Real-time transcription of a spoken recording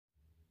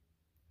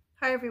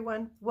Hi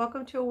everyone,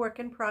 welcome to A Work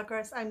in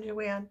Progress. I'm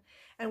Joanne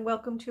and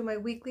welcome to my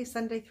weekly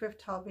Sunday thrift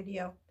haul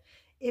video.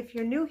 If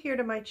you're new here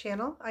to my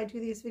channel, I do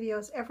these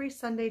videos every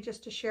Sunday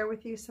just to share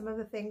with you some of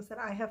the things that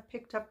I have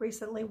picked up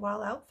recently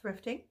while out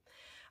thrifting.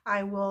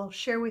 I will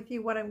share with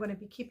you what I'm going to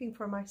be keeping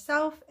for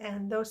myself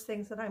and those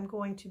things that I'm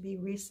going to be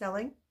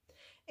reselling.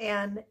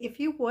 And if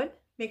you would,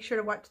 make sure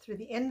to watch through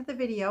the end of the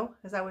video,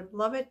 as I would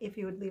love it if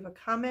you would leave a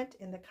comment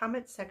in the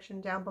comment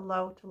section down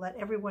below to let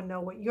everyone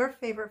know what your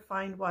favorite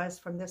find was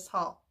from this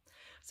haul.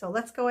 So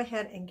let's go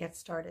ahead and get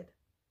started.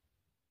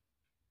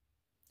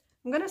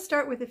 I'm going to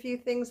start with a few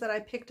things that I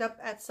picked up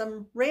at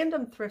some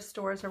random thrift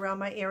stores around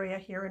my area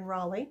here in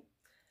Raleigh.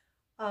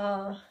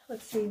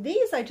 Let's see,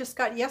 these I just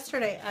got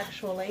yesterday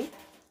actually,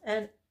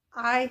 and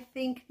I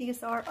think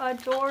these are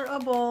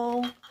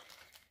adorable.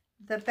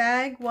 The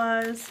bag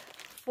was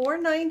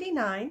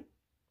 $4.99,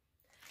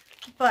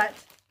 but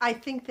I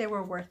think they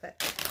were worth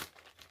it.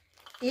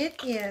 It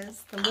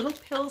is the little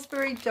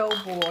Pillsbury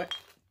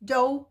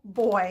Dough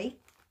Boy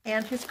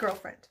and his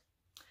girlfriend.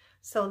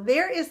 So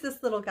there is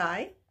this little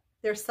guy.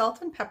 They're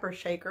salt and pepper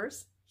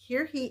shakers.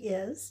 Here he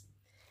is.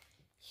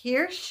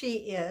 Here she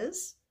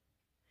is.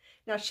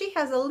 Now she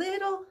has a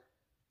little,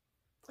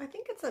 I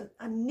think it's a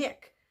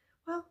nick.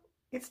 Well,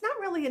 it's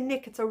not really a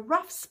nick. It's a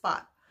rough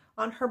spot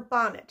on her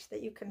bonnet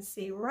that you can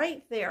see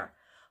right there.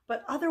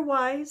 But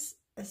otherwise,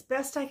 as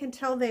best I can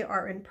tell, they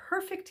are in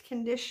perfect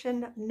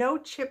condition. No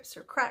chips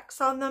or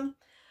cracks on them.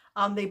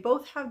 They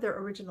both have their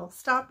original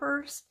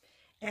stoppers.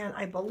 And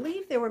I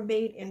believe they were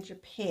made in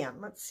Japan.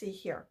 Let's see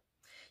here.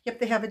 Yep,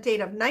 they have a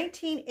date of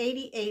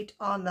 1988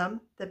 on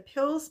them. The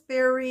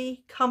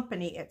Pillsbury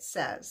Company, it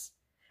says.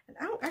 And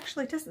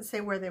actually, it doesn't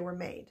say where they were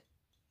made.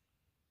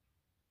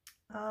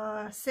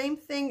 Same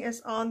thing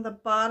is on the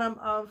bottom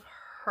of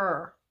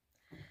her.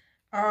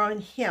 Or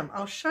on him.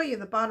 I'll show you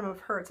the bottom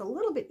of her. It's a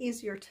little bit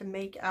easier to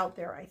make out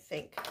there, I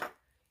think.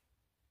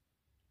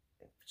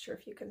 I'm not sure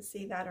if you can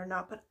see that or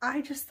not, but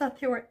I just thought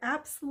they were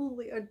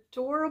absolutely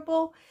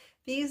adorable.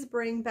 These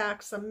bring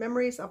back some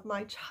memories of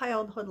my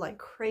childhood like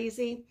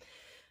crazy.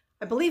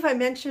 I believe I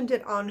mentioned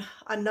it on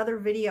another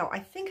video. I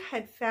think I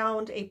had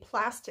found a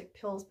plastic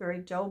Pillsbury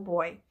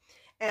Doughboy.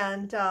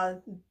 And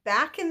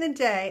back in the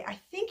day, I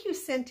think you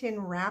sent in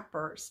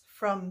wrappers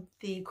from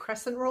the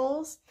crescent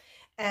rolls.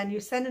 And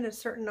you send in a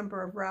certain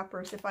number of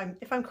wrappers, if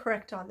I'm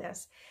correct on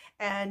this.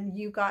 And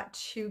you got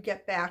to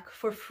get back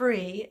for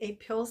free a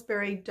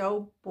Pillsbury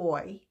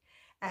Doughboy.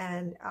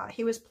 And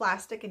he was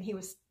plastic, and he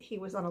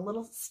was on a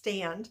little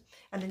stand,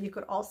 and then you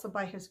could also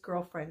buy his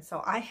girlfriend.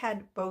 So I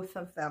had both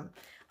of them.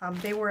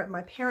 They were at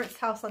my parents'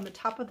 house on the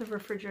top of the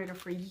refrigerator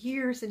for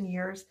years and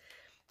years,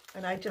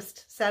 and I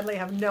just sadly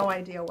have no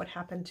idea what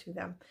happened to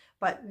them.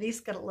 But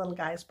these little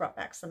guys brought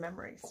back some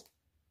memories.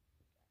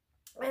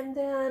 And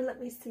then let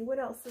me see what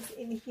else is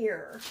in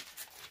here.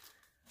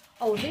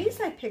 Oh, these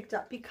I picked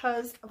up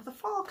because of the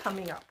fall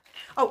coming up.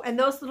 Oh, and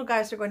those little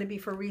guys are going to be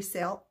for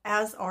resale,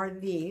 as are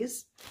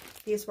these.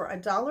 These were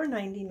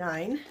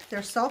 $1.99.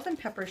 They're salt and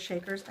pepper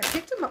shakers. I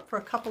picked them up for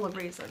a couple of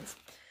reasons.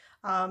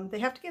 They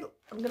have to get,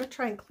 I'm going to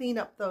try and clean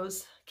up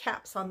those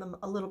caps on them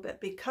a little bit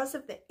because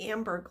of the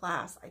amber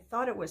glass. I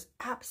thought it was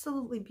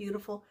absolutely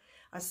beautiful,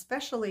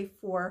 especially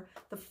for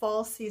the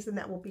fall season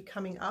that will be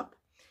coming up.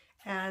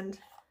 And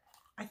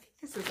I think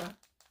this is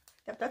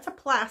that's a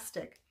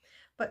plastic.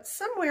 But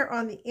somewhere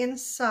on the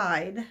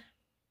inside,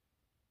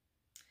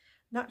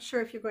 not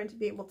sure if you're going to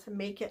be able to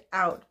make it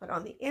out, but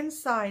on the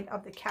inside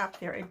of the cap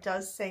there, it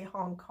does say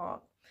Hong Kong.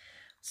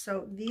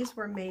 So these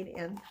were made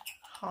in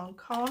Hong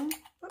Kong.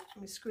 Oops,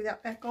 let me screw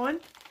that back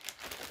on.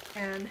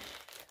 And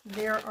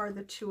there are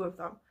the two of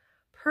them.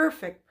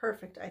 Perfect,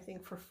 perfect, I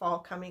think, for fall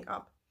coming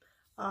up.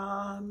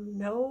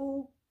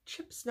 No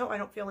chips. No, I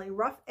don't feel any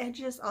rough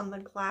edges on the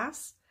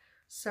glass.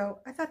 So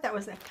I thought that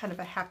was kind of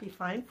a happy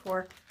find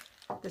for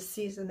the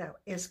season that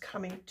is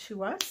coming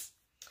to us.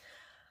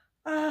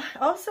 I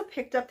also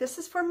picked up, this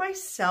is for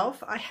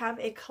myself, I have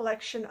a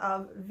collection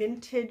of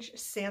vintage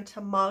Santa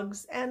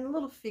mugs and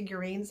little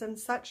figurines and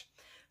such.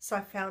 So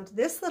I found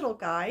this little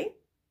guy,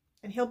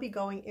 and he'll be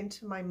going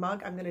into my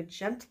mug. I'm going to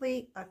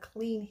gently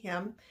clean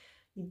him.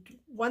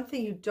 One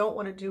thing you don't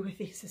want to do with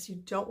these is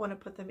you don't want to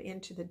put them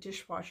into the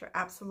dishwasher.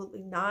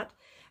 Absolutely not.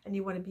 And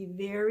you want to be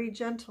very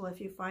gentle if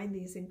you find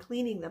these in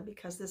cleaning them,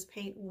 because this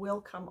paint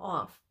will come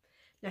off.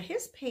 Now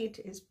his paint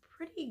is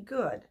pretty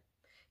good.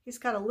 He's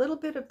got a little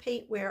bit of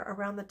paint wear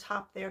around the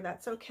top there.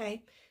 That's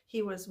okay.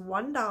 He was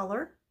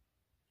 $1.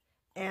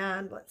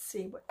 And let's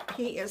see, what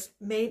he is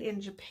made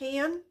in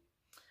Japan.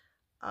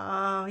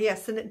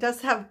 Yes, and it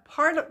does have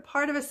part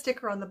of a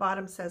sticker on the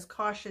bottom says,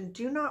 caution,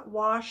 do not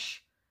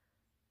wash.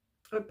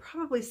 It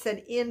probably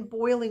said in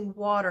boiling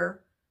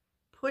water,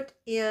 put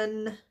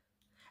in,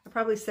 it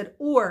probably said,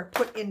 or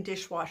put in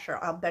dishwasher.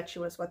 I'll bet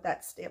you is what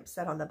that stamp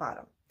said on the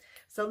bottom.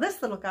 So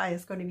this little guy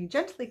is going to be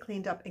gently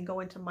cleaned up and go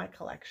into my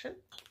collection.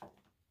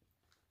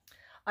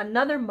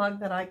 Another mug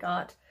that I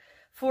got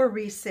for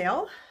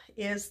resale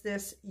is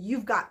this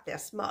You've Got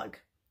This mug.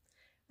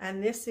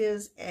 And this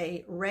is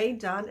a Ray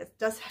Dunn. It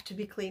does have to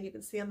be clean. You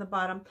can see on the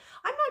bottom.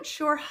 I'm not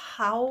sure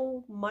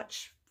how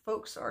much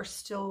folks are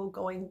still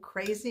going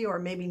crazy, or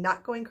maybe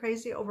not going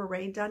crazy over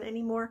Rae Dunn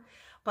anymore.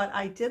 But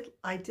I did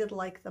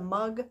like the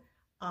mug.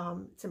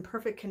 It's in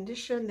perfect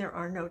condition. There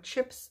are no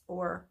chips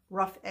or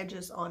rough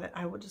edges on it.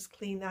 I will just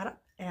clean that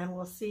up, and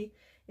we'll see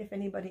if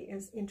anybody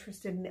is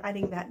interested in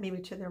adding that maybe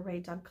to their Rae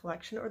Dunn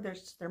collection or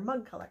their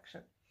mug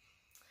collection.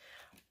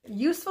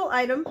 Useful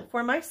item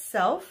for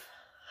myself.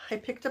 I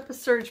picked up a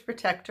surge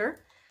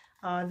protector.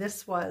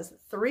 This was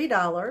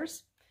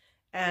 $3.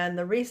 And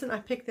the reason I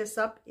picked this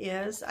up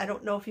is, I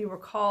don't know if you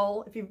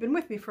recall, if you've been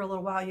with me for a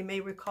little while, you may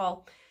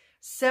recall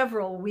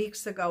several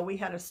weeks ago, we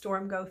had a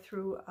storm go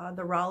through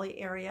the Raleigh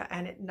area,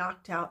 and it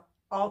knocked out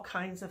all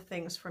kinds of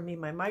things for me.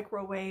 My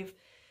microwave,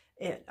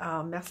 it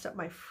messed up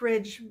my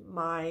fridge,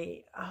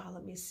 my,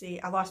 let me see,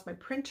 I lost my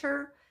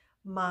printer,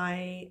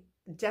 my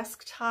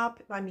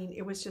desktop. I mean,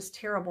 it was just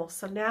terrible.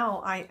 So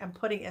now I am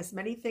putting as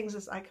many things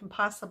as I can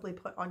possibly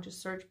put onto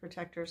surge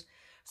protectors.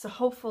 So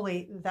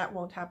hopefully that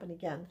won't happen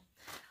again.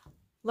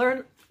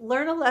 Learn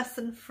a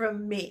lesson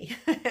from me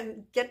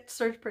and get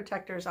surge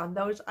protectors on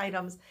those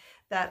items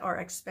that are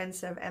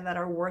expensive and that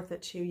are worth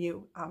it to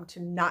you, to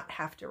not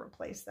have to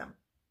replace them.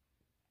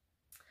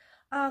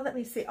 Let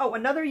me see. Oh,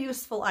 another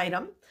useful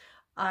item.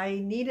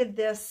 I needed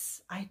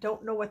this. I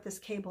don't know what this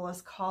cable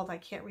is called. I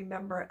can't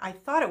remember it. I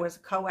thought it was a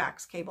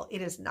coax cable.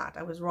 It is not.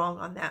 I was wrong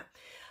on that.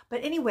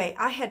 But anyway,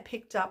 I had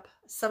picked up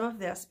some of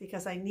this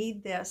because I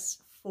need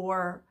this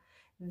for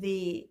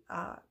the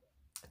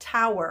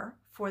tower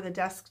for the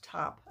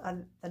desktop,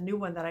 the new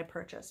one that I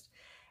purchased.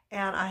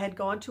 And I had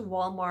gone to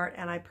Walmart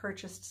and I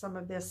purchased some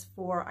of this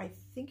for, I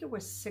think it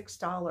was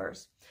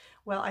 $6.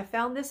 Well, I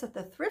found this at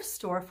the thrift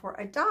store for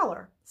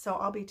 $1. So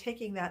I'll be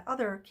taking that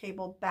other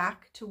cable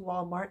back to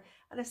Walmart,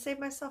 and I saved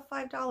myself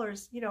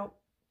 $5. You know,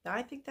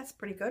 I think that's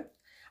pretty good.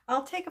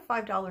 I'll take a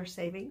 $5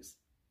 savings.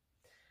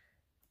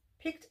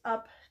 Picked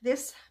up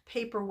this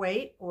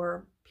paperweight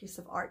or piece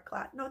of art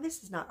glass. No,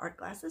 this is not art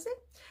glass, is it?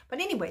 But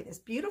anyway, this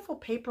beautiful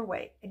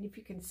paperweight. And if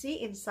you can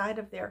see inside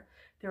of there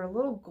are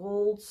little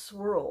gold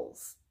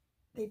swirls.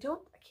 They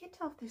don't, I can't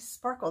tell if they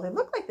sparkle. They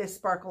look like they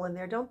sparkle in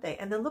there, don't they?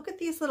 And then look at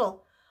these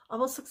little,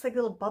 almost looks like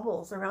little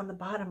bubbles around the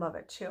bottom of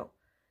it too.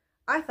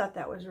 I thought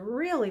that was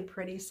really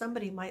pretty.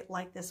 Somebody might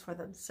like this for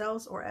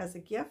themselves or as a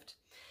gift.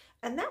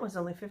 And that was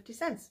only 50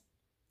 cents.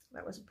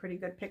 That was a pretty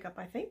good pickup,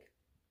 I think.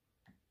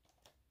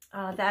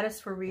 That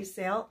is for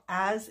resale,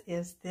 as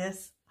is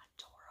this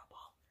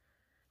adorable.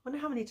 I wonder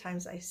how many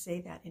times I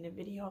say that in a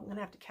video. I'm going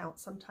to have to count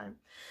sometime.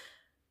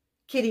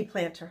 Kitty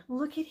planter.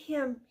 Look at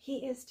him.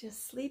 He is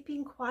just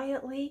sleeping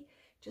quietly,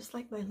 just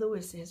like my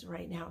Lewis is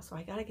right now. So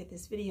I got to get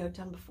this video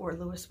done before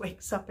Lewis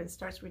wakes up and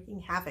starts wreaking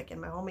havoc in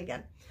my home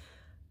again.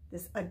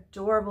 This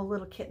adorable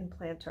little kitten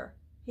planter.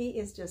 He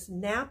is just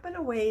napping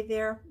away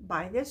there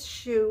by this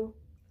shoe.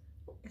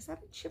 Is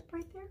that a chip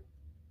right there?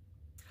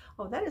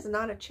 Oh, that is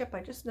not a chip.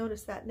 I just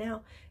noticed that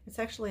now. It's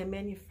actually a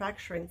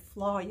manufacturing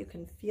flaw. You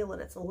can feel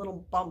it. It's a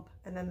little bump,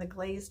 and then the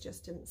glaze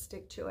just didn't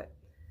stick to it.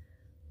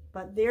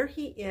 But there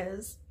he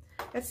is.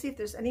 Let's see if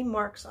there's any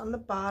marks on the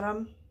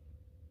bottom.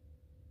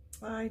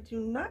 I do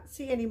not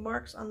see any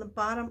marks on the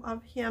bottom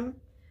of him.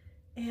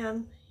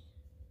 And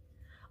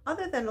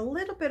other than a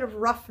little bit of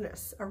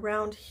roughness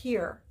around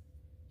here,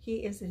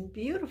 he is in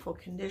beautiful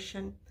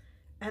condition.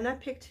 And I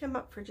picked him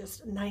up for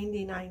just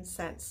 99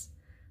 cents.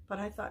 But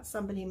I thought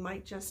somebody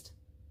might just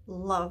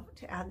love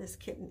to add this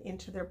kitten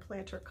into their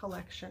planter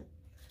collection.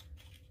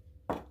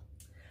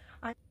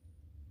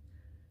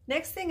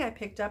 Next thing I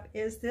picked up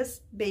is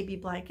this baby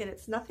blanket.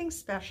 It's nothing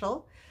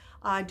special.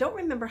 I don't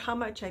remember how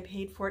much I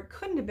paid for it.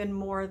 Couldn't have been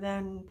more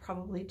than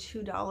probably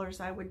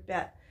 $2, I would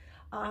bet.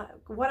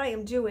 What I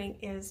am doing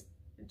is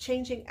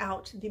changing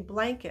out the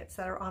blankets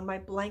that are on my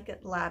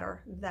blanket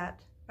ladder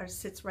that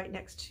sits right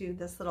next to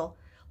this little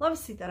love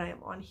seat that I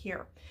am on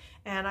here.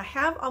 And I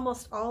have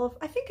almost all of,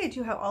 I think I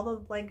do have all of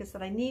the blankets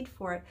that I need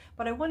for it,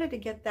 but I wanted to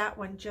get that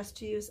one just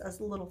to use as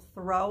a little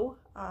throw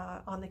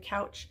on the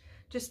couch.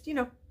 Just, you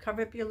know,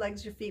 cover up your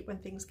legs, your feet when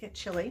things get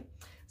chilly.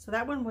 So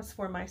that one was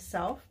for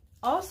myself.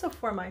 Also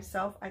for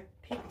myself, I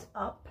picked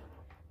up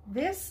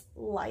this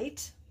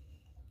light.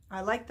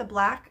 I like the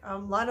black. A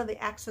lot of the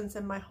accents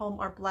in my home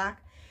are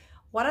black.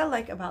 What I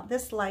like about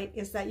this light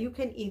is that you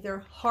can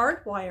either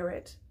hardwire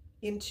it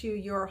into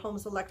your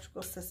home's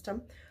electrical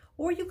system,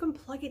 or you can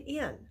plug it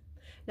in.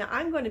 Now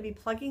I'm going to be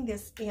plugging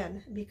this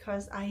in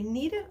because I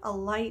needed a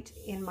light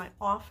in my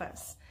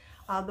office.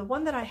 The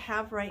one that I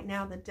have right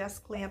now, the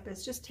desk lamp,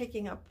 is just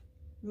taking up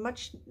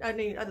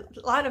a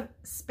lot of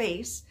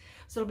space.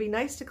 So it'll be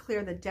nice to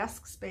clear the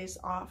desk space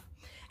off.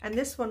 And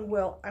this one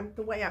will,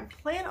 the way I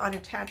plan on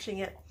attaching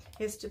it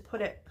is to put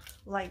it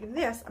like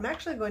this. I'm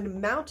actually going to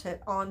mount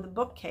it on the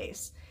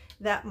bookcase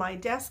that my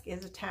desk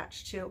is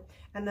attached to.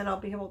 And then I'll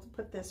be able to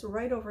put this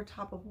right over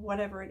top of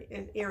whatever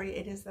area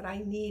it is that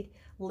I need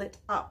lit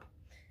up.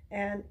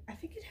 And I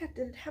think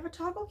did it have a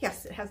toggle?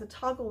 Yes, it has a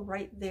toggle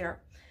right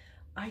there.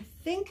 I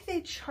think they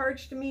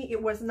charged me,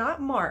 it was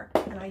not marked,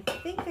 and I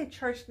think they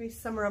charged me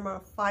somewhere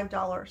around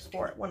 $5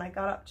 for it when I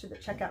got up to the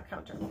checkout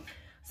counter.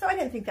 So I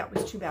didn't think that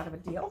was too bad of a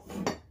deal.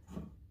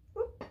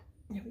 Oop,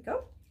 there we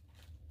go.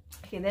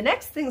 Okay, the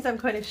next things I'm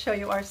going to show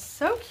you are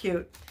so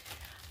cute.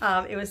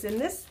 It was in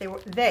this, they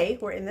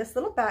were in this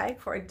little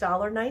bag for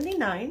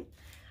 $1.99,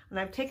 and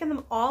I've taken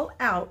them all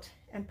out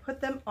and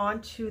put them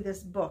onto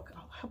this book.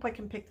 Oh, I hope I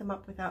can pick them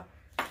up without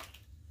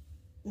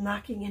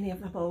knocking any of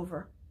them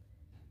over.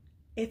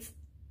 It's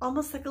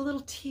almost like a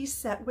little tea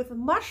set with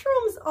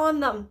mushrooms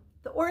on them.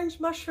 The orange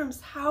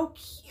mushrooms, how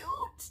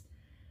cute.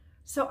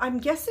 So I'm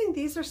guessing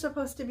these are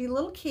supposed to be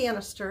little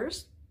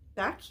canisters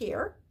back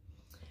here.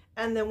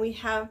 And then we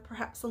have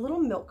perhaps a little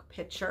milk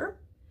pitcher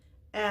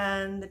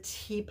and the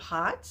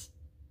teapot.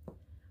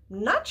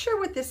 I'm not sure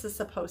what this is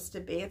supposed to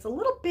be. It's a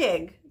little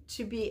big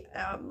to be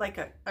like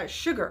a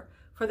sugar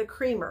for the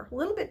creamer. A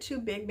little bit too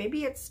big.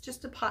 Maybe it's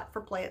just a pot for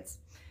plants.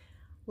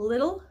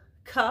 Little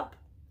cup.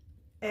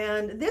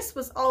 And this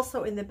was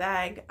also in the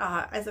bag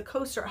as a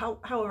coaster.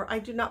 However, I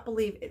do not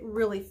believe it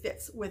really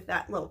fits with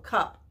that little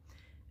cup.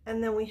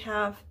 And then we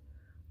have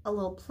a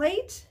little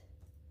plate,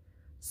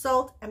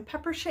 salt and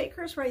pepper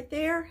shakers right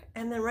there.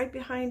 And then right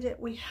behind it,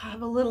 we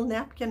have a little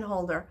napkin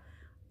holder.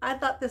 I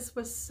thought this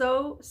was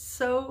so,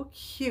 so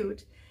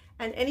cute.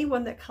 And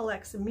anyone that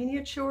collects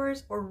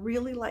miniatures or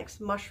really likes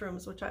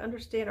mushrooms, which I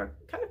understand are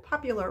kind of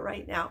popular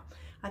right now,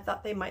 I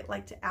thought they might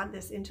like to add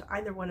this into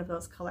either one of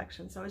those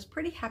collections. So I was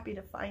pretty happy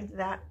to find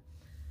that.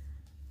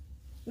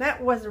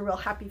 That was a real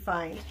happy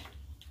find.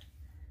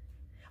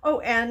 Oh,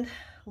 and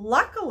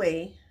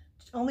luckily,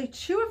 only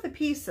 2 of the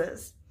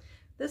pieces,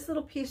 this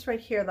little piece right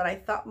here that I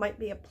thought might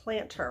be a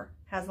planter,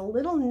 has a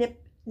little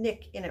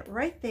nick in it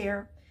right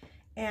there.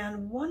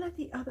 And one of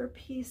the other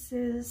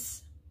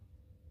pieces,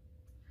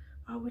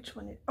 oh, which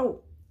one?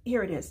 Oh,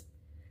 here it is.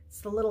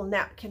 It's the little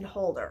napkin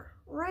holder,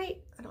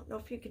 right? I don't know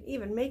if you can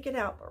even make it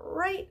out, but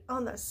right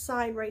on the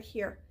side right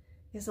here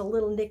is a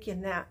little nick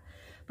in that.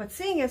 But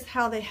seeing as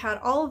how they had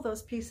all of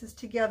those pieces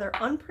together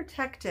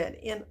unprotected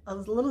in a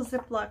little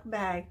Ziploc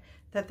bag,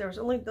 that there's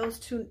only those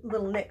 2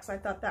 little nicks, I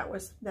thought that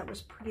was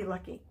pretty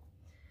lucky.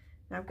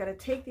 Now I've got to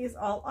take these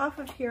all off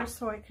of here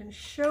so I can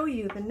show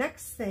you the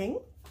next thing,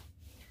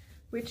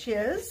 which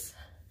is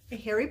a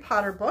Harry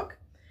Potter book.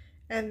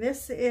 And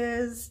this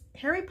is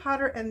Harry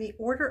Potter and the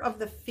Order of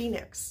the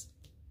Phoenix.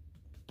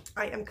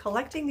 I am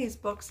collecting these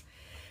books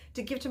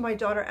to give to my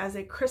daughter as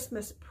a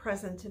Christmas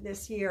present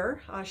this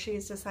year. She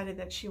has decided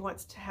that she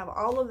wants to have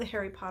all of the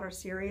Harry Potter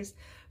series.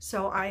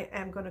 So I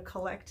am going to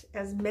collect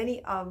as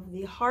many of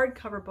the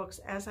hardcover books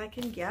as I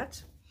can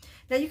get.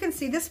 Now you can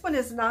see this one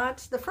is not,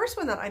 the first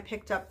one that I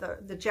picked up,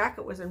 the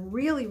jacket was in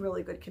really,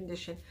 really good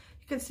condition.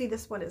 You can see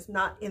this one is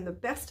not in the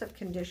best of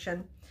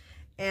condition.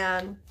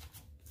 And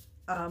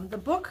the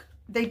book,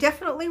 they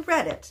definitely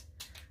read it.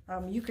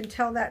 You can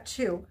tell that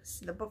too.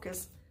 So the book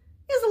is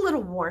a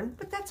little worn,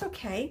 but that's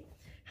okay.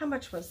 How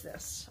much was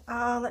this?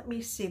 Let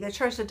me see. They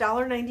charged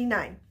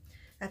 $1.99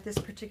 at this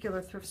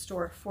particular thrift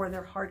store for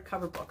their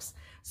hardcover books.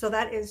 So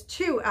that is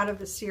 2 out of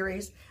the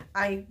series.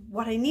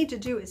 What I need to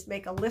do is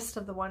make a list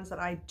of the ones that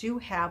I do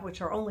have,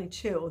 which are only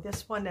 2.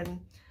 This one and,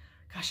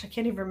 gosh, I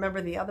can't even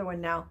remember the other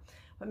one now.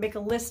 But make a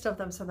list of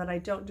them so that I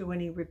don't do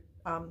any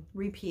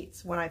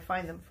repeats when I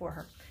find them for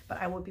her. But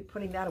I will be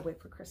putting that away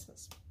for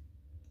Christmas.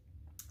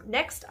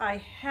 Next, I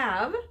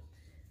have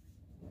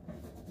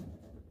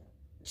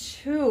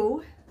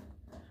 2.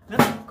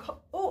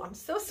 Oh, I'm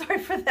so sorry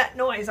for that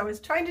noise. I was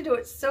trying to do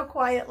it so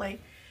quietly.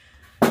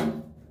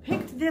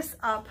 Picked this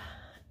up.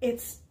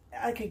 It's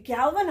like a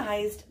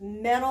galvanized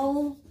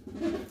metal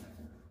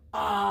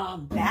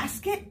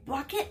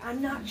bucket.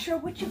 I'm not sure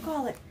what you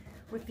call it.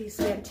 With these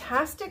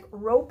fantastic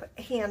rope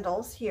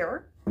handles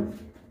here.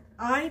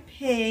 I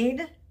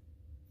paid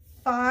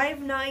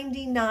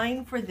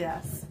 $5.99 for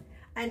this.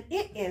 And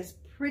it is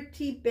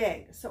pretty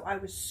big. So I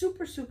was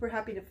super, super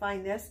happy to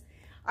find this.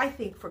 I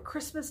think for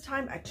Christmas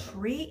time, a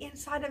tree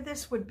inside of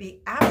this would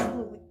be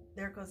absolutely,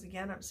 there it goes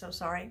again, I'm so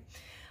sorry.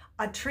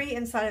 A tree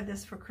inside of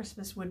this for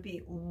Christmas would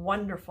be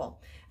wonderful.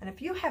 And if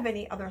you have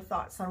any other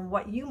thoughts on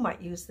what you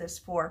might use this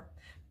for,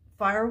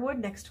 firewood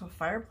next to a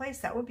fireplace,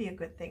 that would be a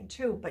good thing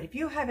too. But if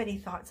you have any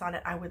thoughts on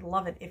it, I would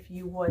love it if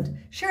you would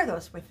share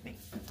those with me.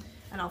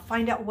 And I'll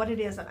find out what it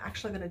is I'm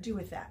actually going to do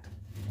with that.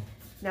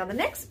 Now the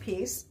next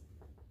piece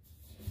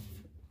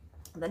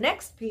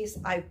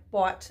I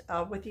bought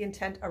with the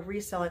intent of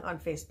reselling on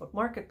Facebook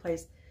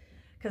Marketplace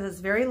because it's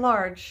very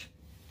large.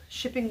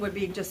 Shipping would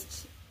be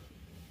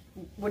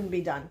wouldn't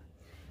be done.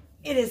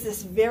 It is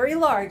this very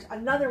large,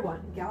 another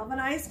one,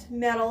 galvanized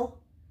metal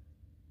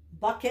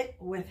bucket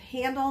with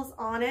handles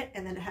on it,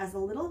 and then it has a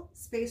little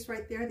space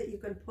right there that you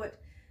can put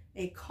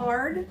a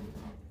card.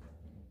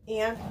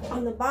 And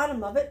on the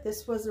bottom of it,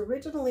 this was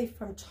originally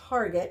from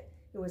Target.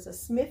 It was a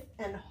Smith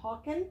 &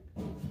 Hawken.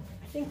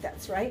 I think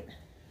that's right.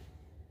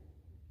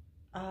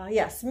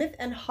 Yeah, Smith &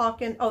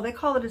 Hawken. Oh, they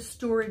call it a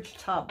storage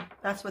tub.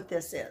 That's what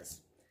this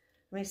is.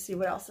 Let me see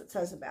what else it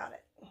says about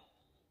it.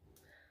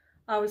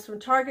 It was from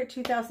Target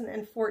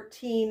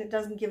 2014. It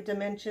doesn't give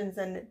dimensions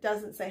and it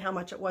doesn't say how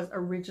much it was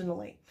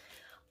originally.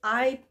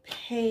 I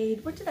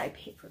paid, what did I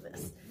pay for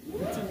this?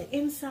 It's on the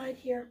inside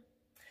here.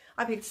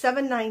 I paid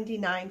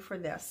 $7.99 for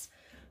this.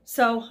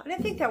 So I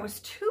didn't think that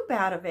was too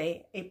bad of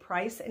a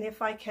price. And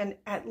if I can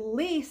at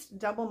least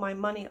double my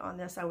money on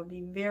this, I would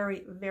be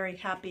very, very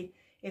happy.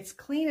 It's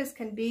clean as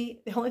can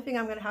be. The only thing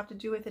I'm going to have to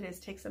do with it is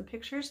take some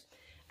pictures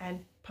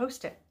and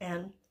post it.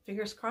 And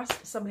fingers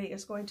crossed, somebody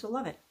is going to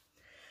love it.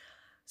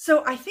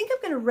 So I think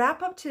I'm going to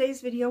wrap up today's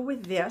video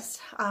with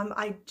this.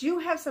 I do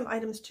have some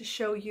items to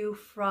show you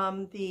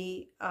from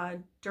the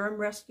Durham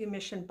Rescue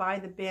Mission By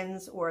the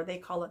Bins, or they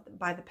call it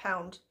By the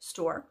Pound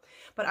store,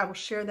 but I will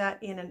share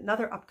that in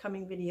another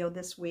upcoming video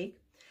this week.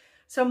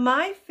 So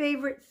my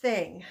favorite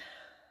thing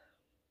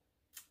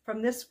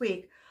from this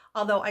week,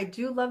 although I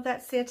do love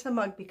that Santa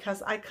mug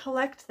because I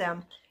collect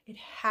them, it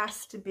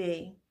has to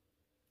be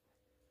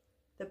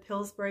the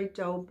Pillsbury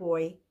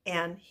Doughboy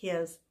and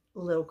his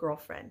little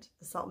girlfriend,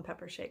 the salt and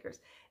pepper shakers.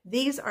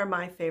 These are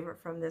my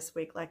favorite from this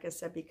week, like I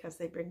said, because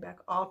they bring back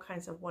all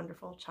kinds of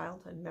wonderful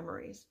childhood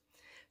memories.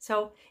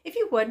 So if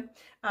you would,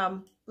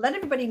 let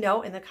everybody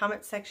know in the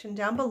comment section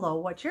down below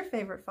what your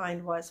favorite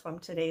find was from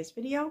today's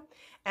video.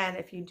 And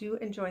if you do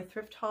enjoy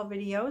thrift haul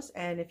videos,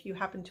 and if you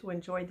happen to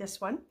enjoy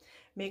this one,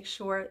 make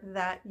sure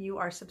that you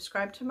are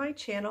subscribed to my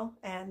channel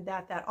and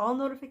that all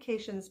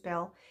notifications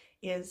bell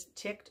is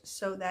ticked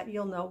so that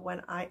you'll know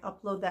when I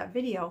upload that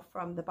video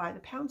from the By the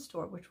Pound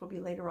store, which will be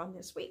later on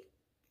this week.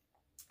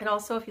 And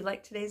also, if you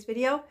like today's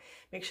video,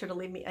 make sure to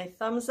leave me a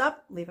thumbs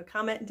up, leave a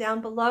comment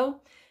down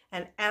below.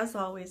 And as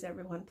always,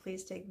 everyone,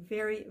 please take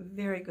very,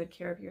 very good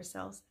care of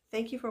yourselves.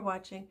 Thank you for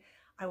watching.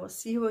 I will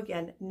see you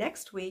again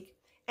next week.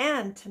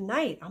 And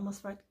tonight, I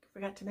almost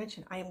forgot to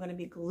mention, I am going to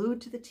be glued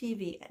to the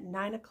TV at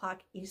 9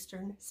 o'clock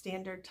Eastern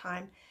Standard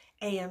Time,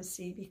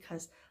 AMC,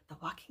 because The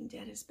Walking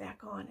Dead is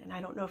back on. And I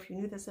don't know if you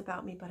knew this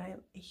about me, but I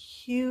am a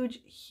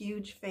huge,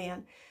 huge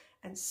fan,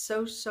 and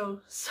so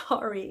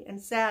sorry and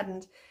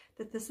saddened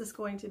that this is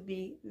going to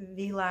be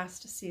the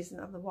last season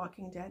of The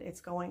Walking Dead.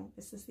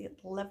 This is the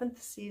 11th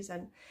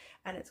season,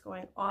 and it's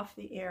going off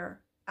the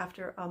air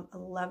after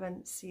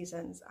 11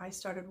 seasons. I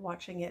started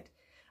watching it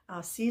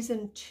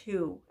season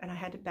 2, and I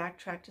had to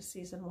backtrack to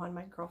season 1.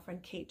 My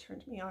girlfriend Kate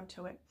turned me on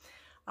to it.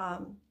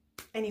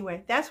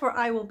 Anyway, that's where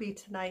I will be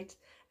tonight,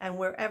 and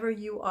wherever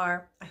you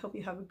are, I hope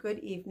you have a good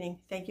evening.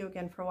 Thank you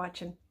again for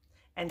watching,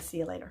 and see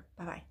you later.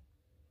 Bye-bye.